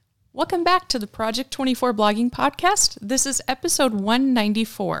Welcome back to the Project 24 Blogging Podcast. This is episode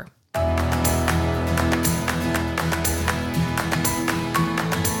 194.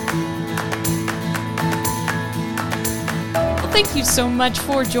 Thank you so much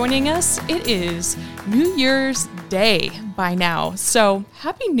for joining us. It is New Year's Day by now. So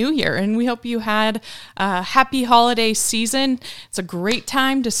Happy New Year, and we hope you had a happy holiday season. It's a great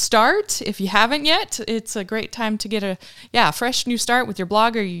time to start. If you haven't yet, it's a great time to get a fresh new start with your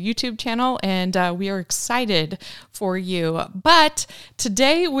blog or your YouTube channel, and we are excited for you. But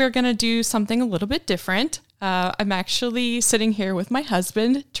today we're going to do something a little bit different. I'm actually sitting here with my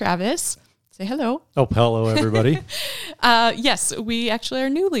husband, Travis. Say hello. Oh, hello, everybody. Yes, we actually are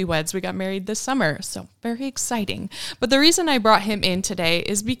newlyweds. We got married this summer, so very exciting. But the reason I brought him in today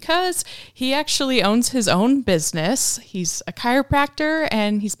is because he actually owns his own business. He's a chiropractor,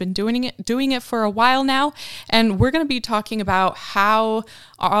 and he's been doing it for a while now. And we're going to be talking about how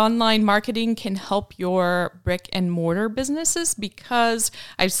online marketing can help your brick and mortar businesses, because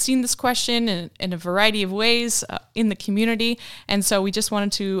I've seen this question in a variety of ways in the community. And so we just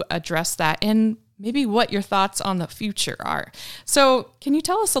wanted to address that and maybe what your thoughts on the future are. So can you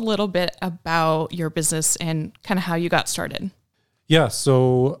tell us a little bit about your business and kind of how you got started? Yeah,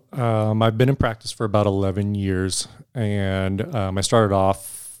 so I've been in practice for about 11 years, and I started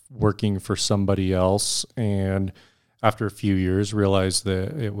off working for somebody else, and after a few years realized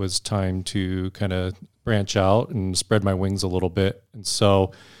that it was time to kind of branch out and spread my wings a little bit. And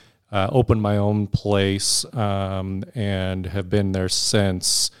so opened my own place and have been there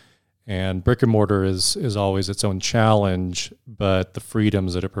since. And brick and mortar is always its own challenge, but the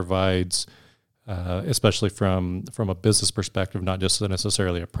freedoms that it provides, especially from a business perspective, not just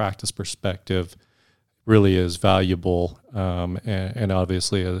necessarily a practice perspective, really is valuable. And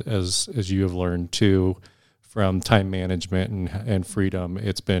obviously, as you have learned too, from time management and freedom,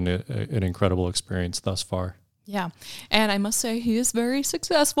 it's been an incredible experience thus far. Yeah. And I must say he is very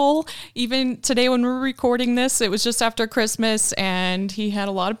successful. Even today when we're recording this, it was just after Christmas, and he had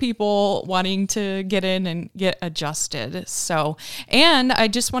a lot of people wanting to get in and get adjusted. So, and I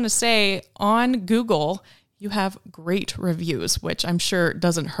just want to say on Google, you have great reviews, which I'm sure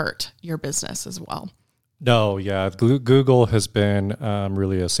doesn't hurt your business as well. No, yeah. Google has been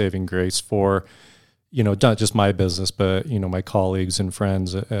really a saving grace for, not just my business, but, my colleagues and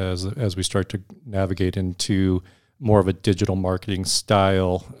friends as we start to navigate into more of a digital marketing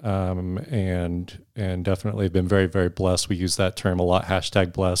style, and definitely been very, very blessed. We use that term a lot,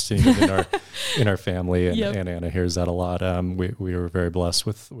 #blessed, in our family, and, Yep. and Anna hears that a lot. We were very blessed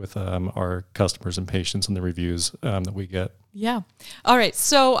with our customers and patients and the reviews that we get. Yeah. All right.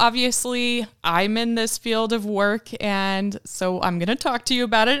 So obviously I'm in this field of work, and so I'm going to talk to you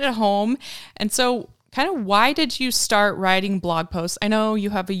about it at home. And so kind of why did you start writing blog posts? I know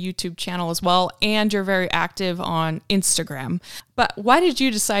you have a YouTube channel as well, and you're very active on Instagram, but why did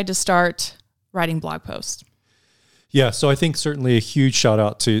you decide to start writing blog posts? Yeah, so I think certainly a huge shout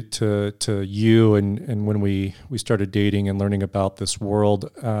out to you, and when we started dating and learning about this world,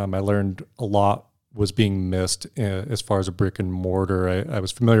 I learned a lot was being missed as far as a brick and mortar. I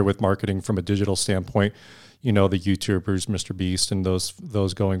was familiar with marketing from a digital standpoint, the YouTubers, Mr. Beast, and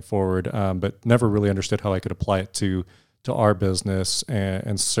those going forward, but never really understood how I could apply it to our business.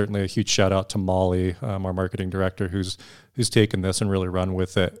 And certainly a huge shout out to Molly, our marketing director, who's taken this and really run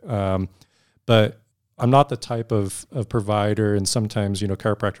with it. But I'm not the type of provider, and sometimes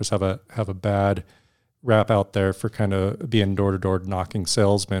chiropractors have a bad rap out there for kind of being door-to-door knocking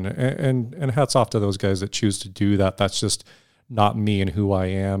salesmen, and hats off to those guys that choose to do that. That's just not me and who I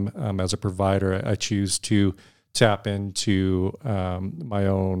am as a provider. I choose to tap into my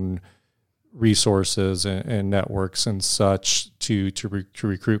own resources and networks and such to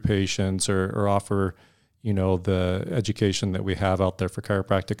recruit patients or offer the education that we have out there for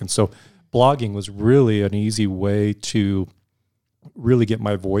chiropractic. And so blogging was really an easy way to really get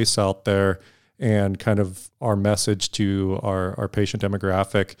my voice out there and kind of our message to our patient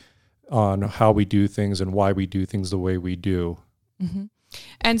demographic on how we do things and why we do things the way we do. Mm-hmm.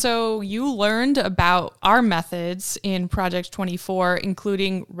 And so you learned about our methods in Project 24,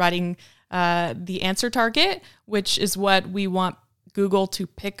 including writing the answer target, which is what we want Google to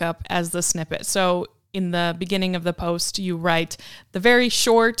pick up as the snippet. So in the beginning of the post, you write the very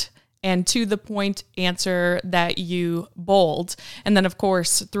short and to the point answer that you bold. And then, of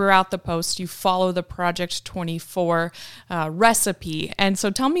course, throughout the post, you follow the Project 24 recipe. And so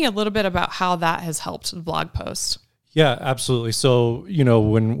tell me a little bit about how that has helped the blog post. Yeah, absolutely. So,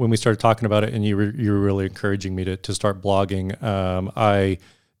 when we started talking about it and you were really encouraging me to start blogging, I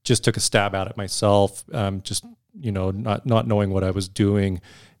just took a stab at it myself, not knowing what I was doing.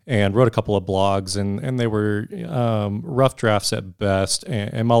 and wrote a couple of blogs, and they were rough drafts at best.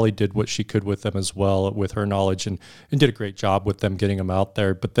 And Molly did what she could with them as well, with her knowledge, and did a great job with them, getting them out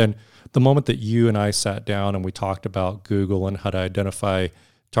there. But then the moment that you and I sat down and we talked about Google and how to identify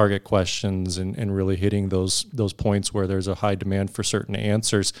target questions and really hitting those points where there's a high demand for certain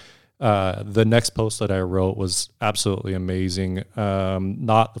answers, the next post that I wrote was absolutely amazing.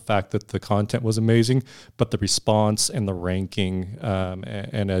 Not the fact that the content was amazing, but the response and the ranking.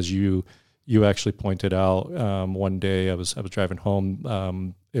 And as you actually pointed out, one day I was driving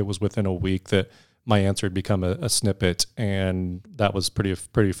home. It was within a week that my answer had become a snippet, and that was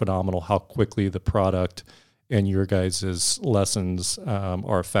pretty phenomenal. How quickly the product and your guys' lessons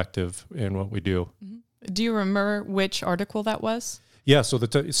are effective in what we do. Do you remember which article that was? Yeah, so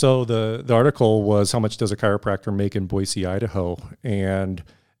the article was, how much does a chiropractor make in Boise, Idaho? And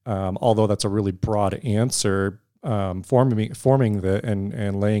although that's a really broad answer, forming that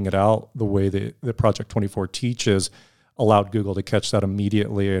and laying it out the way that Project 24 teaches allowed Google to catch that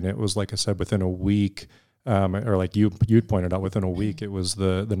immediately. And it was, like I said, within a week, or like you'd pointed out, within a week, it was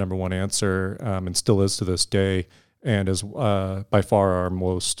the number one answer, and still is to this day, and is by far our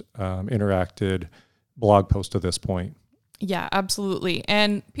most interacted blog post to this point. Yeah, absolutely.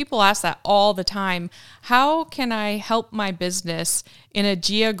 And people ask that all the time. How can I help my business in a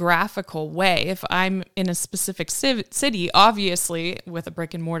geographical way? If I'm in a specific city, obviously with a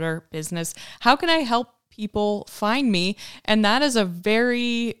brick and mortar business, how can I help people find me? And that is a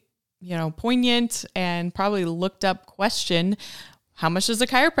very, poignant and probably looked up question. How much does a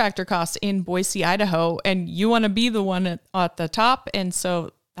chiropractor cost in Boise, Idaho? And you want to be the one at the top. And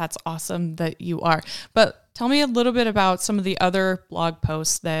so that's awesome that you are. But tell me a little bit about some of the other blog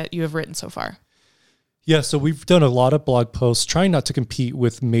posts that you have written so far. Yeah, so we've done a lot of blog posts, trying not to compete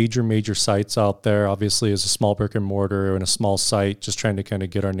with major sites out there. Obviously, as a small brick and mortar and a small site, just trying to kind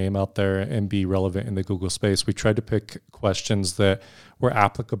of get our name out there and be relevant in the Google space. We tried to pick questions that were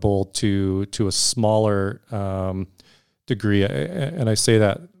applicable to a smaller degree. And I say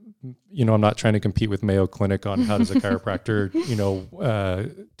that, I'm not trying to compete with Mayo Clinic on how does a chiropractor,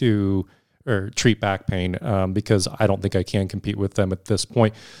 do or treat back pain, because I don't think I can compete with them at this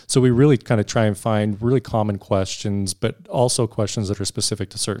point. So we really kind of try and find really common questions, but also questions that are specific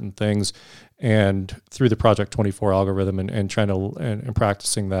to certain things. And through the Project 24 algorithm and trying to and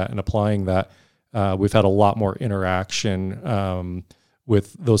practicing that and applying that, we've had a lot more interaction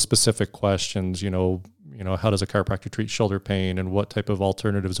with those specific questions. How does a chiropractor treat shoulder pain, and what type of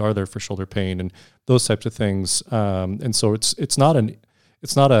alternatives are there for shoulder pain, and those types of things. And so it's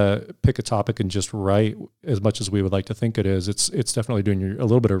not a pick a topic and just write as much as we would like to think it is. It's definitely doing a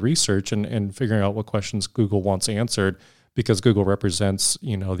little bit of research and figuring out what questions Google wants answered, because Google represents,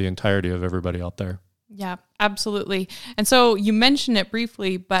 the entirety of everybody out there. Yeah, absolutely. And so you mentioned it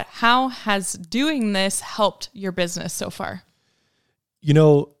briefly, but how has doing this helped your business so far?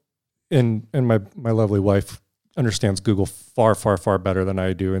 And my lovely wife understands Google far better than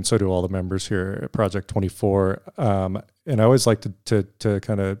I do, and so do all the members here at Project 24. And I always like to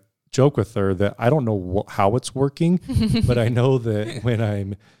kind of joke with her that I don't know how it's working, but I know that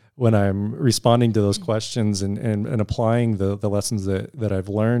when I'm responding to those questions and applying the lessons that I've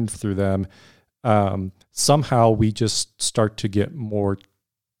learned through them, somehow we just start to get more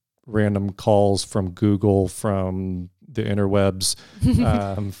random calls from Google, from the interwebs,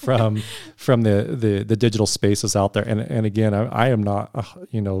 from the digital spaces out there. And again, I am not,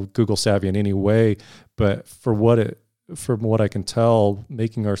 Google savvy in any way, but from what I can tell,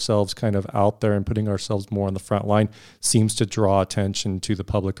 making ourselves kind of out there and putting ourselves more on the front line seems to draw attention to the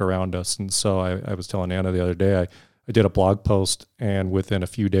public around us. And so I was telling Anna the other day, I did a blog post, and within a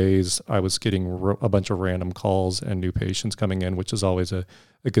few days, I was getting a bunch of random calls and new patients coming in, which is always a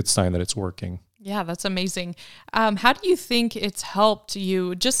good sign that it's working. Yeah, that's amazing. How do you think it's helped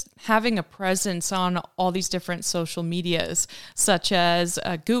you just having a presence on all these different social medias, such as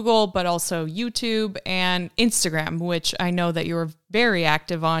Google, but also YouTube and Instagram, which I know that you're very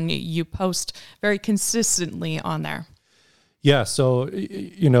active on. You post very consistently on there. Yeah, so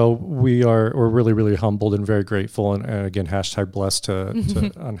we're really humbled and very grateful, and again, hashtag blessed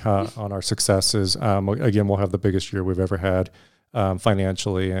on our successes. Again, we'll have the biggest year we've ever had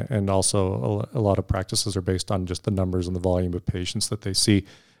financially, and also a lot of practices are based on just the numbers and the volume of patients that they see.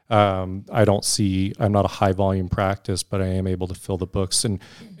 I'm not a high volume practice, but I am able to fill the books, and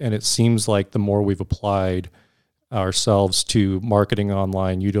it seems like the more we've applied ourselves to marketing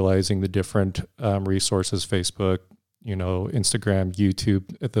online, utilizing the different resources, Facebook, Instagram,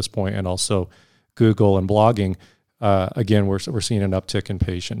 YouTube at this point, and also Google and blogging. Again, we're seeing an uptick in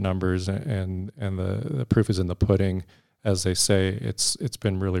patient numbers, and the proof is in the pudding. as they say, it's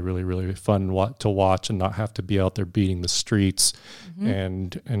been really, really, really fun to watch and not have to be out there beating the streets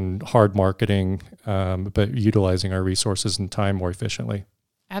and hard marketing, but utilizing our resources and time more efficiently.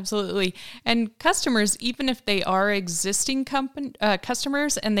 Absolutely. And customers, even if they are existing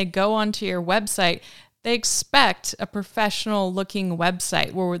customers and they go onto your website, they expect a professional looking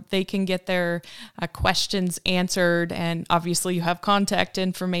website where they can get their questions answered. And obviously you have contact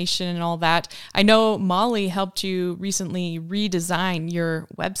information and all that. I know Molly helped you recently redesign your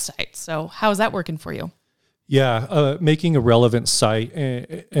website. So how is that working for you? Yeah, making a relevant site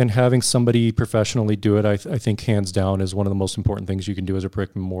and having somebody professionally do it, I think hands down is one of the most important things you can do as a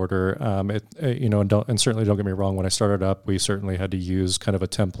brick and mortar. And certainly don't get me wrong. When I started up, we certainly had to use kind of a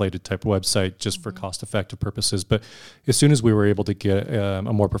templated type of website just for cost effective purposes. But as soon as we were able to get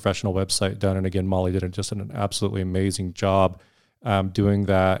a more professional website done, and again, Molly did just an absolutely amazing job doing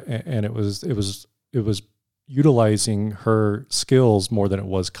that, and it was utilizing her skills more than it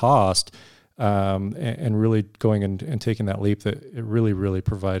was cost. And really going and taking that leap, that it really, really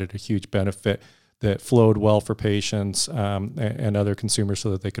provided a huge benefit that flowed well for patients and other consumers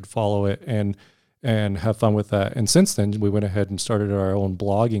so that they could follow it and have fun with that. And since then, we went ahead and started our own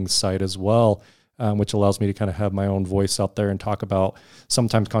blogging site as well, which allows me to kind of have my own voice out there and talk about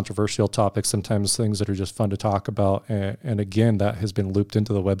sometimes controversial topics, sometimes things that are just fun to talk about. And again, that has been looped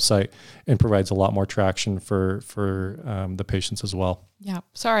into the website and provides a lot more traction for the patients as well. Yeah.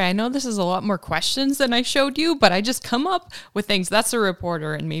 Sorry, I know this is a lot more questions than I showed you, but I just come up with things. That's a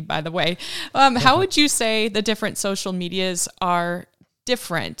reporter in me, by the way. How would you say the different social medias are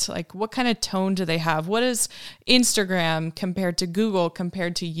different? Like, what kind of tone do they have? What is Instagram compared to Google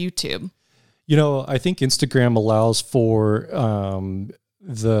compared to YouTube? I think Instagram allows for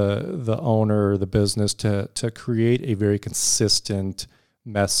the owner, the business to create a very consistent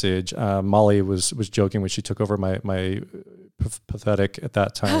message. Molly was joking when she took over my pathetic at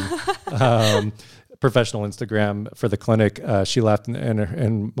that time professional Instagram for the clinic. She laughed,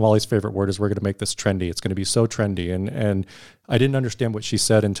 and Molly's favorite word is, "We're going to make this trendy. It's going to be so trendy." And I didn't understand what she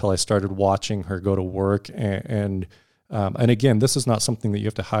said until I started watching her go to work. And again, this is not something that you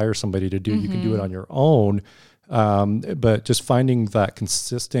have to hire somebody to do. You can do it on your own. But just finding that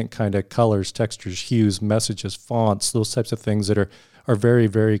consistent kind of colors, textures, hues, messages, fonts, those types of things that are very,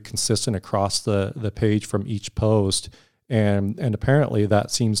 very consistent across the page from each post. And apparently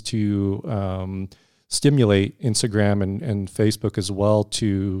that seems to stimulate Instagram and Facebook as well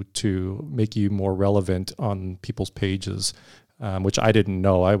to make you more relevant on people's pages, which I didn't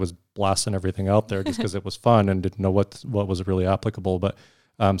know. I was blasting everything out there just because it was fun and didn't know what was really applicable. But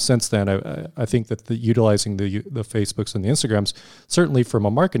since then, I think that utilizing the Facebooks and the Instagrams, certainly from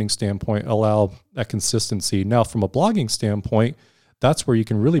a marketing standpoint, allow that consistency. Now, from a blogging standpoint, that's where you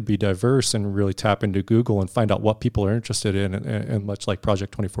can really be diverse and really tap into Google and find out what people are interested in. And much like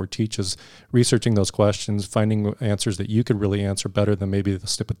Project 24 teaches, researching those questions, finding answers that you could really answer better than maybe the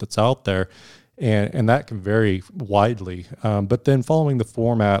snippet that's out there. And that can vary widely. But then following the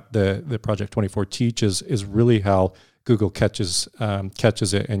format that Project 24 teaches is really how Google catches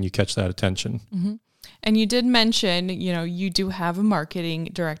it and you catch that attention. Mm-hmm. And you did mention, you do have a marketing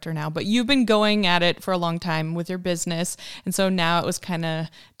director now, but you've been going at it for a long time with your business. And so now it was kind of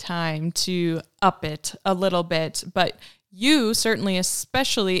time to up it a little bit. But you certainly,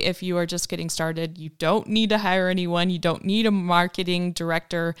 especially if you are just getting started, you don't need to hire anyone. You don't need a marketing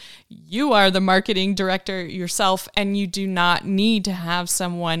director. You are the marketing director yourself, and you do not need to have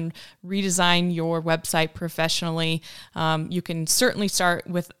someone redesign your website professionally. You can certainly start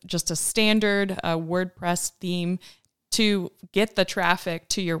with just a standard WordPress theme to get the traffic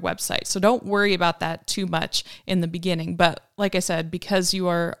to your website. So don't worry about that too much in the beginning. But like I said, because you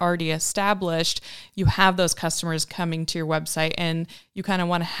are already established, you have those customers coming to your website, and you kind of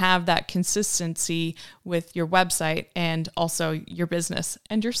want to have that consistency with your website and also your business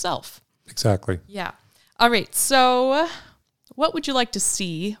and yourself. Exactly. Yeah. All right. So what would you like to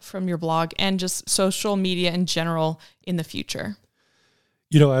see from your blog and just social media in general in the future?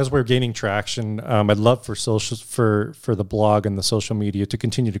 As we're gaining traction, I'd love for the blog and the social media to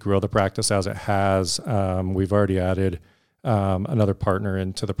continue to grow the practice as it has. We've already added another partner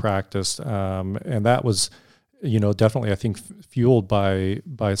into the practice, and that was, definitely I think fueled by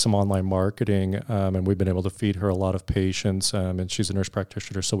some online marketing, and we've been able to feed her a lot of patients. And she's a nurse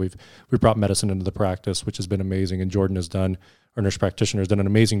practitioner, so we've brought medicine into the practice, which has been amazing. And Jordan our nurse practitioner, has done an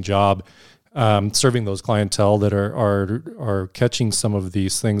amazing job serving those clientele that are catching some of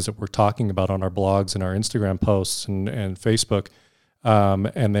these things that we're talking about on our blogs and our Instagram posts and Facebook,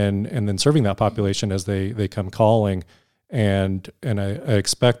 and then serving that population as they come calling, and I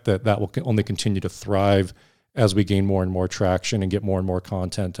expect that will only continue to thrive as we gain more and more traction and get more and more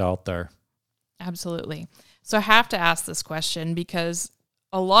content out there. Absolutely. So I have to ask this question because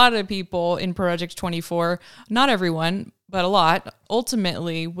a lot of people in Project 24, not everyone, but a lot,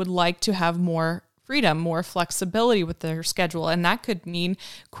 ultimately would like to have more freedom, more flexibility with their schedule. And that could mean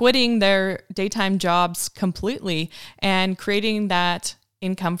quitting their daytime jobs completely and creating that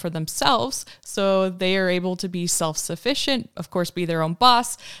income for themselves so they are able to be self-sufficient, of course, be their own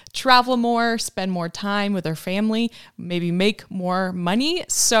boss, travel more, spend more time with their family, maybe make more money.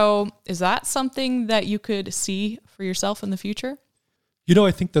 So is that something that you could see for yourself in the future?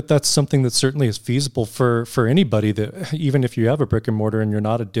 I think that that's something that certainly is feasible for anybody, that even if you have a brick and mortar and you're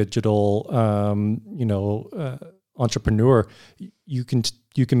not a digital, entrepreneur, you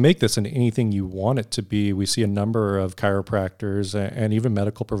can make this into anything you want it to be. We see a number of chiropractors and even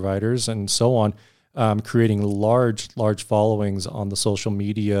medical providers and so on, creating large followings on the social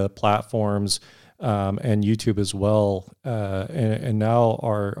media platforms, and YouTube as well. And now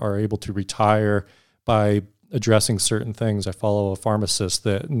are able to retire by addressing certain things. I follow a pharmacist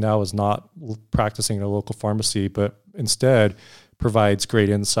that now is not practicing in a local pharmacy, but instead provides great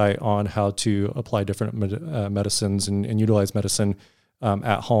insight on how to apply different medicines and utilize medicine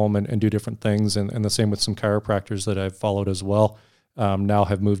at home and do different things. And the same with some chiropractors that I've followed as well, now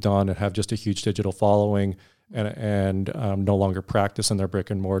have moved on and have just a huge digital following and no longer practice in their brick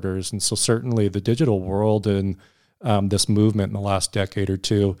and mortars. And so certainly the digital world and this movement in the last decade or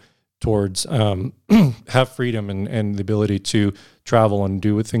two towards have freedom and the ability to travel and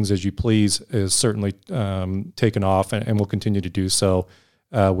do things as you please is certainly taken off and will continue to do so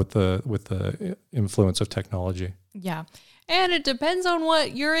with the influence of technology. Yeah. And it depends on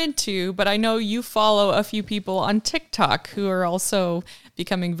what you're into, but I know you follow a few people on TikTok who are also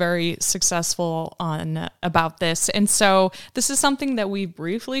becoming very successful about this. And so this is something that we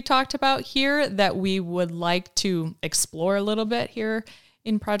briefly talked about here that we would like to explore a little bit here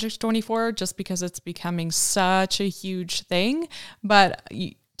in Project 24, just because it's becoming such a huge thing. But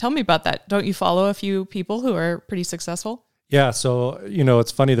tell me about that. Don't you follow a few people who are pretty successful? Yeah. So,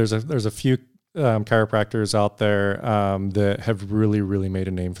 it's funny. There's a few chiropractors out there that have really, really made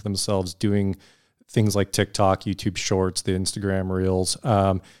a name for themselves doing things like TikTok, YouTube Shorts, the Instagram Reels.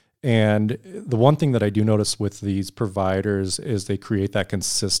 And the one thing that I do notice with these providers is they create that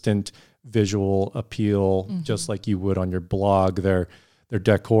consistent visual appeal, just like you would on your blog. Their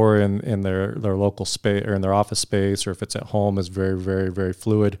decor in their local space or in their office space, or if it's at home, is very, very, very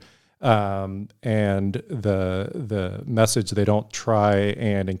fluid. And the message, they don't try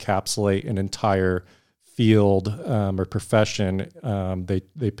and encapsulate an entire field or profession.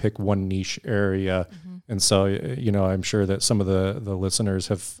 They pick one niche area. And so, I'm sure that some of the listeners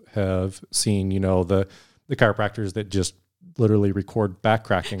have seen, the chiropractors that just literally record back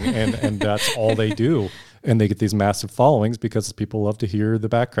cracking and that's all they do. And they get these massive followings because people love to hear the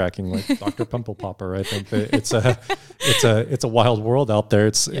back cracking, like Dr. Pimple Popper. I think that it's a wild world out there.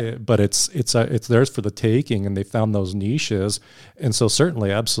 But it's theirs for the taking, and they found those niches. And so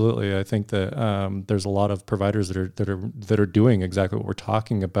certainly, absolutely, I think that there's a lot of providers that are doing exactly what we're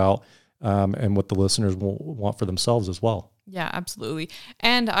talking about, and what the listeners want for themselves as well. Yeah, absolutely.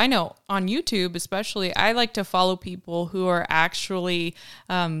 And I know on YouTube, especially, I like to follow people who are actually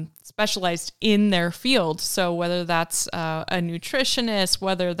specialized in their field. So whether that's a nutritionist,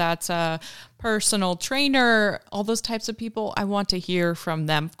 whether that's a personal trainer, all those types of people, I want to hear from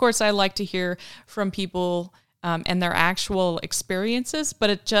them. Of course, I like to hear from people and their actual experiences,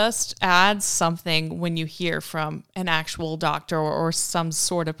 but it just adds something when you hear from an actual doctor or some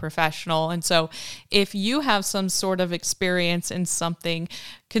sort of professional. And so if you have some sort of experience in something,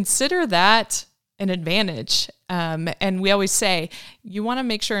 consider that an advantage. And we always say you want to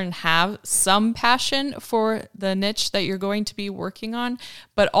make sure and have some passion for the niche that you're going to be working on,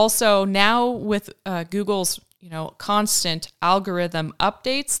 but also now with Google's constant algorithm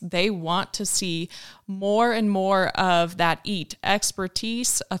updates, they want to see more and more of that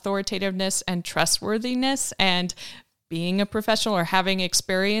expertise, authoritativeness, and trustworthiness. And being a professional or having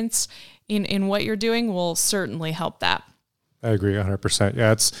experience in what you're doing will certainly help that. I agree 100%.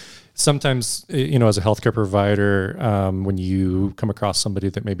 Yeah, it's sometimes, as a healthcare provider, when you come across somebody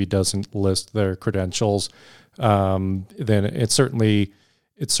that maybe doesn't list their credentials, then it certainly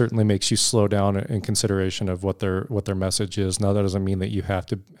makes you slow down in consideration of what their message is. Now, that doesn't mean that you have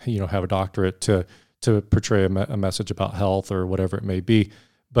to, have a doctorate to portray a message about health or whatever it may be.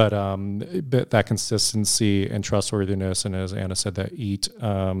 But that consistency and trustworthiness, and as Anna said,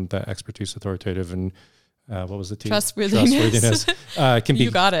 that expertise, authoritative, and what was the T? Trustworthiness. Can be,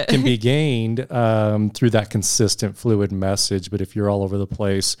 You got it. can be gained through that consistent, fluid message. But if you're all over the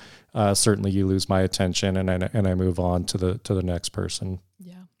place, certainly you lose my attention, and I move on to the next person.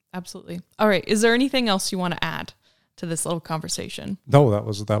 Yeah, absolutely. All right. Is there anything else you want to add to this little conversation? No, that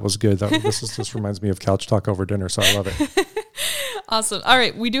was good. This reminds me of couch talk over dinner, so I love it. Awesome. All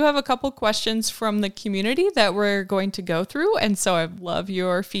right. We do have a couple questions from the community that we're going to go through. And so I'd love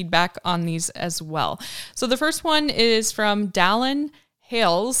your feedback on these as well. So the first one is from Dallin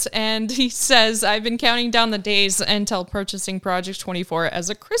Hales, and he says, I've been counting down the days until purchasing Project 24 as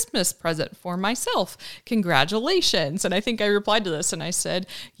a Christmas present for myself. Congratulations. And I think I replied to this and I said,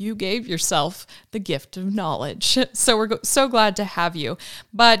 you gave yourself the gift of knowledge. So we're so glad to have you.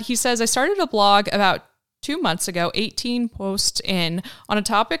 But he says, I started a blog about 2 months ago, 18 posts in, on a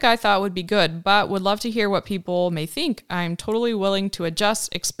topic I thought would be good, but would love to hear what people may think. I'm totally willing to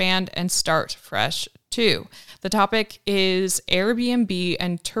adjust, expand, and start fresh too. The topic is Airbnb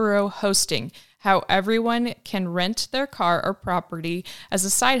and Turo hosting, how everyone can rent their car or property as a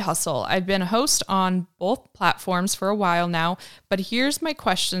side hustle. I've been a host on both platforms for a while now, but here's my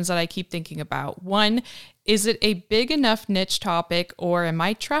questions that I keep thinking about. 1, is it a big enough niche topic, or am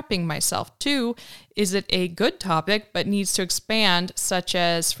I trapping myself? 2, is it a good topic but needs to expand, such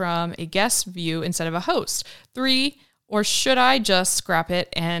as from a guest view instead of a host? 3, or should I just scrap it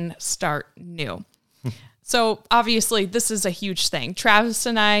and start new? So obviously this is a huge thing. Travis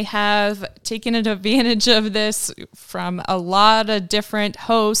and I have taken advantage of this from a lot of different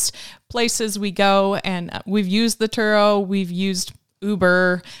hosts, places we go, and we've used the Turo, we've used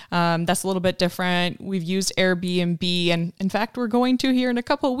Uber. That's a little bit different. We've used Airbnb, and in fact, we're going to here in a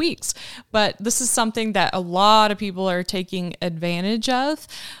couple of weeks. But this is something that a lot of people are taking advantage of.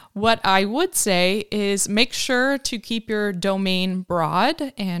 What I would say is make sure to keep your domain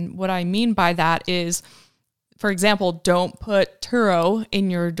broad. And what I mean by that is, for example, don't put Turo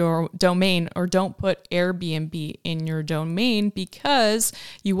in your domain, or don't put Airbnb in your domain, because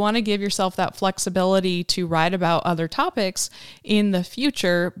you want to give yourself that flexibility to write about other topics in the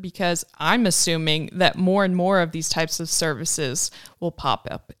future, because I'm assuming that more and more of these types of services will pop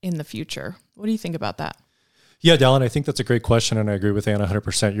up in the future. What do you think about that? Yeah, Dallin, I think that's a great question, and I agree with Anna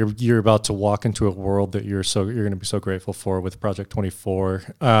 100%. You're about to walk into a world that you're going to be so grateful for with Project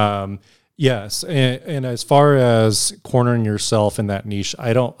 24. Yes, and as far as cornering yourself in that niche,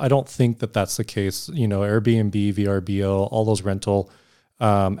 I don't think that that's the case. You know, Airbnb, VRBO, all those rental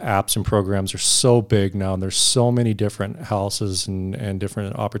apps and programs are so big now, and there's so many different houses and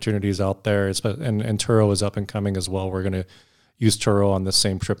different opportunities out there. And Turo is up and coming as well. We're going to use Turo on the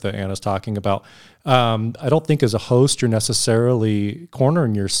same trip that Anna's talking about. I don't think as a host you're necessarily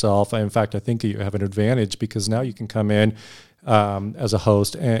cornering yourself. In fact, I think you have an advantage, because now you can come in as a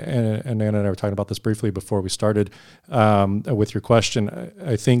host, and Anna and I were talking about this briefly before we started with your question.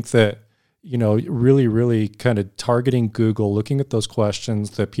 I think that, you know, really, really kind of targeting Google, looking at those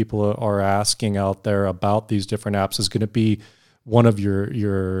questions that people are asking out there about these different apps is going to be one of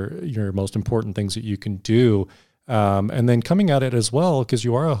your most important things that you can do. And then coming at it as well, because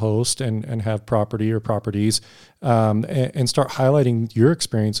you are a host and have property or properties, and start highlighting your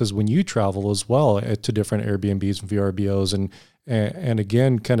experiences when you travel as well to different Airbnbs and VRBOs, and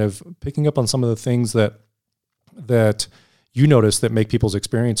again, kind of picking up on some of the things that you notice that make people's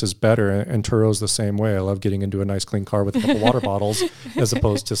experiences better. And Turo's the same way. I love getting into a nice clean car with a couple water bottles as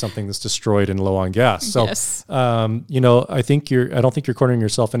opposed to something that's destroyed and low on gas. So, yes. You know, I don't think you're cornering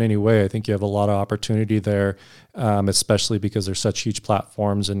yourself in any way. I think you have a lot of opportunity there, especially because there's such huge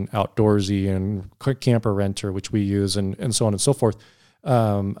platforms, and Outdoorsy and Camper Renter, which we use, and so on and so forth.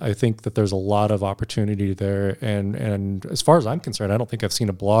 I think that there's a lot of opportunity there. And as far as I'm concerned, I don't think I've seen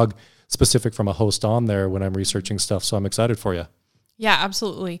a blog specific from a host on there when I'm researching stuff. So I'm excited for you. Yeah,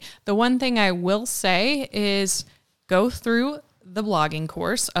 absolutely. The one thing I will say is go through the blogging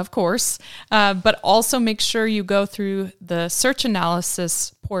course, of course, but also make sure you go through the search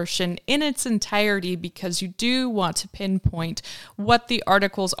analysis portion in its entirety, because you do want to pinpoint what the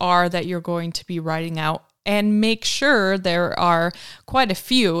articles are that you're going to be writing out, and make sure there are quite a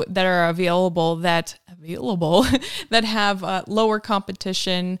few that are available that have lower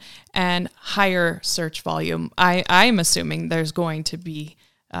competition and higher search volume. I'm assuming there's going to be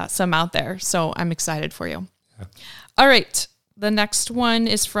some out there, so I'm excited for you. Yeah. All right. The next one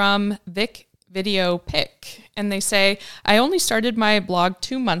is from Vic Video Pick, and they say, I only started my blog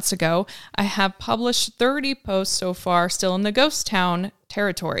 2 months ago. I have published 30 posts so far, still in the ghost town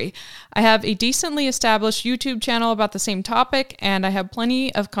territory. I have a decently established YouTube channel about the same topic, and I have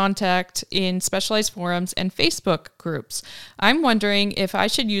plenty of contact in specialized forums and Facebook groups. I'm wondering if I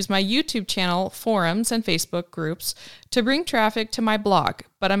should use my YouTube channel, forums, and Facebook groups to bring traffic to my blog,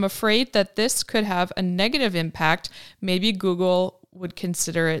 but I'm afraid that this could have a negative impact. Maybe Google would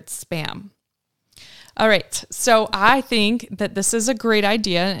consider it spam. All right. So I think that this is a great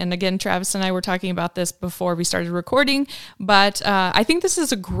idea. And again, Travis and I were talking about this before we started recording, but I think this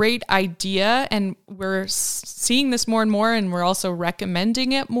is a great idea, and we're seeing this more and more, and we're also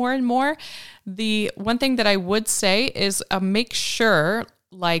recommending it more and more. The one thing that I would say is make sure,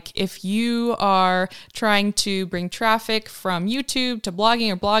 like if you are trying to bring traffic from YouTube to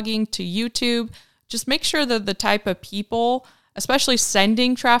blogging or blogging to YouTube, just make sure that the type of people, especially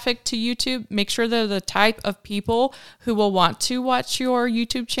sending traffic to YouTube, make sure they're the type of people who will want to watch your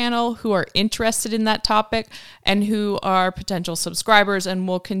YouTube channel, who are interested in that topic, and who are potential subscribers and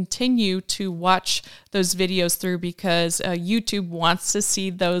will continue to watch those videos through, because YouTube wants to see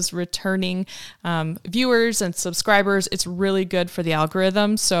those returning viewers and subscribers. It's really good for the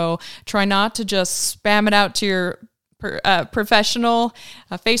algorithm. So try not to just spam it out to your professional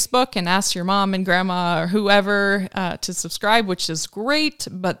Facebook and ask your mom and grandma or whoever to subscribe, which is great,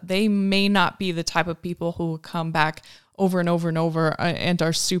 but they may not be the type of people who will come back over and over and over and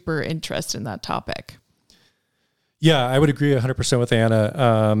are super interested in that topic. Yeah, I would agree 100% with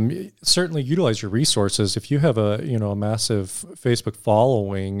Anna. Certainly utilize your resources. If you have a massive Facebook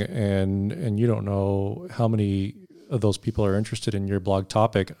following and you don't know how many of those people are interested in your blog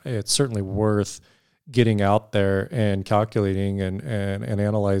topic, it's certainly worth getting out there and calculating and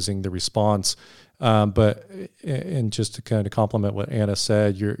analyzing the response. But just to kind of complement what Anna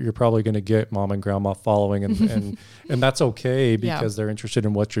said, you're probably going to get mom and grandma following, and that's okay because they're interested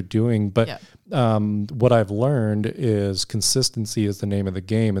in what you're doing. But what I've learned is consistency is the name of the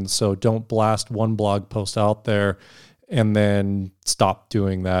game. And so don't blast one blog post out there and then stop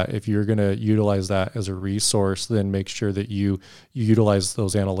doing that. If you're going to utilize that as a resource, then make sure that you utilize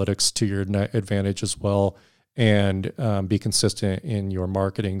those analytics to your advantage as well, and be consistent in your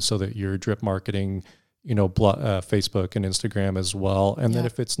marketing so that you're drip marketing, Facebook and Instagram as well. And then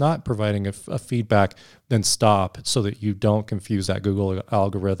if it's not providing a feedback, then stop so that you don't confuse that Google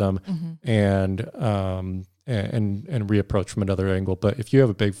algorithm and reapproach from another angle. But if you have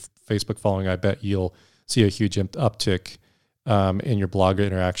a big Facebook following, I bet you'll see a huge uptick in your blog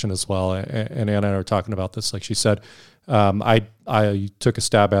interaction as well. And Anna and I were talking about this, like she said. I took a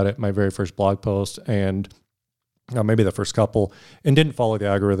stab at it, my very first blog post, and maybe the first couple, and didn't follow the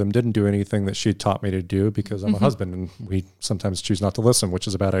algorithm, didn't do anything that she taught me to do, because I'm a husband and we sometimes choose not to listen, which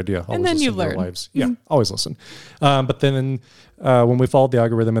is a bad idea. Always and then you learn. Wives. Yeah, always listen. But then when we followed the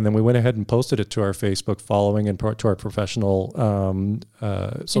algorithm, and then we went ahead and posted it to our Facebook following and to our professional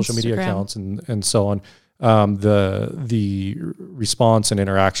social media accounts and so on, the response and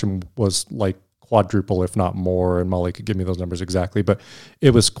interaction was like quadruple, if not more. And Molly could give me those numbers exactly, but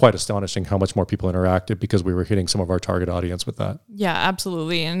it was quite astonishing how much more people interacted because we were hitting some of our target audience with that. Yeah,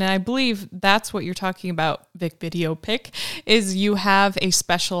 absolutely. And I believe that's what you're talking about, Vic Video Pick, is you have a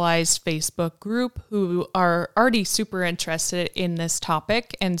specialized Facebook group who are already super interested in this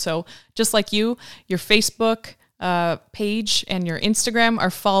topic. And so just like your Facebook page and your Instagram are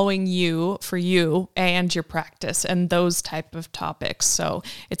following you for you and your practice and those type of topics. So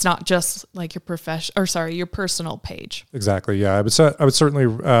it's not just like your your personal page. Exactly. Yeah. I would certainly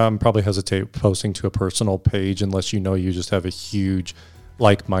probably hesitate posting to a personal page unless you just have a huge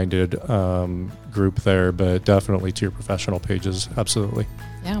like-minded group there, but definitely to your professional pages. Absolutely.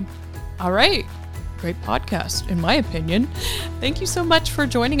 Yeah. All right. Great podcast, in my opinion. Thank you so much for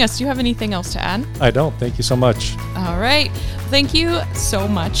joining us. Do you have anything else to add? I don't. Thank you so much. All right. Thank you so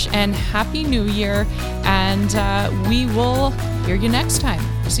much, and Happy New Year. And we will hear you next time.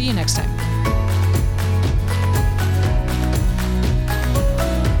 See you next time.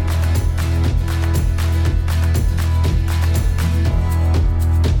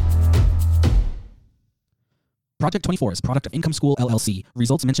 Project 24 is a product of Income School, LLC.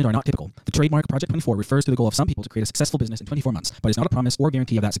 Results mentioned are not typical. The trademark Project 24 refers to the goal of some people to create a successful business in 24 months, but is not a promise or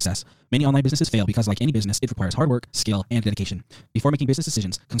guarantee of that success. Many online businesses fail because, like any business, it requires hard work, skill, and dedication. Before making business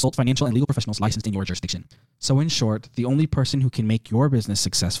decisions, consult financial and legal professionals licensed in your jurisdiction. So in short, the only person who can make your business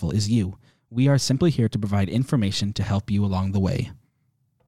successful is you. We are simply here to provide information to help you along the way.